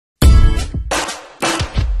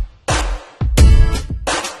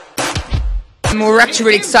we're actually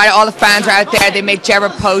really excited. All the fans are out there. They made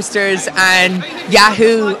Jedward posters and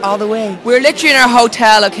Yahoo all the way. We were literally in our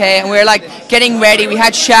hotel, okay, and we were like getting ready. We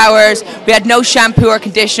had showers. We had no shampoo or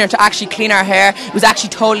conditioner to actually clean our hair. It was actually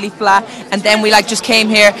totally flat. And then we like just came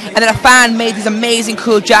here, and then a fan made these amazing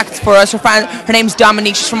cool jackets for us. Her name's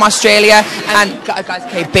Dominique. She's from Australia. And guys,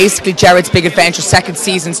 okay, basically Jedward's Big Adventure second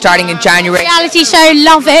season starting in January. Reality show,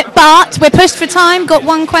 love it, but we're pushed for time. Got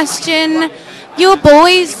one question. You're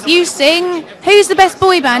boys, you sing. Who's the best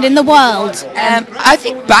boy band in the world? I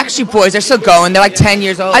think Backstreet Boys are still going. They're like 10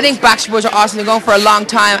 years old. I think Backstreet Boys are awesome. They're going for a long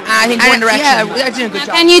time. And I think One Direction, yeah, they're doing a good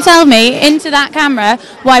job. Can you tell me, into that camera,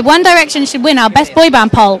 why One Direction should win our best boy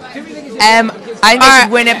band poll? I think they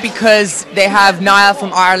should win it because they have Niall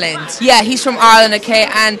from Ireland. Yeah, he's from Ireland, okay,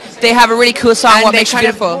 and they have a really cool song, and What Makes You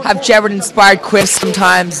Beautiful. Have Jedward-inspired quips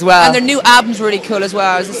sometimes as well. And their new album's really cool as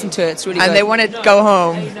well. I was listening to it. It's really good. And they want to go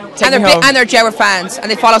home. And they're Jedward fans, and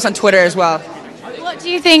they follow us on Twitter as well. What do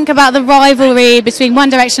you think about the rivalry between One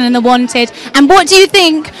Direction and the Wanted? And what do you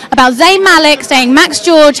think about Zayn Malik saying Max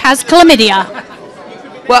George has chlamydia?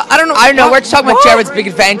 Well, I don't know. We're talking about Jedward's Big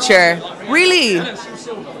Adventure. Really?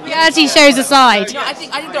 Reality shows aside. No, I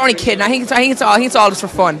think they're only kidding. I think it's all just for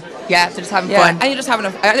fun. Yeah, they're just having fun. And you're just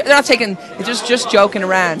having they're not taking. They're just joking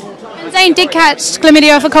around. Zayn did catch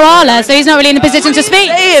chlamydia off a koala, so he's not really in a position to speak.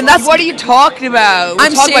 What are you talking about? We're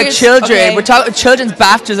talking about children. Okay. We're talking about children's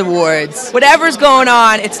BAFTAs awards. Whatever's going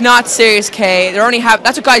on, it's not serious, okay? They're only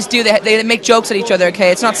that's what guys do. They make jokes at each other,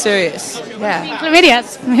 okay? It's not serious. Yeah. Chlamydia.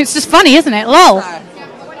 It's just funny, isn't it? Lol.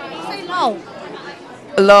 Say lol.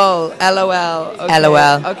 LOL. LOL. Okay.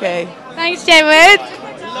 LOL. Okay. Thanks, Jedward.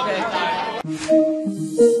 Okay.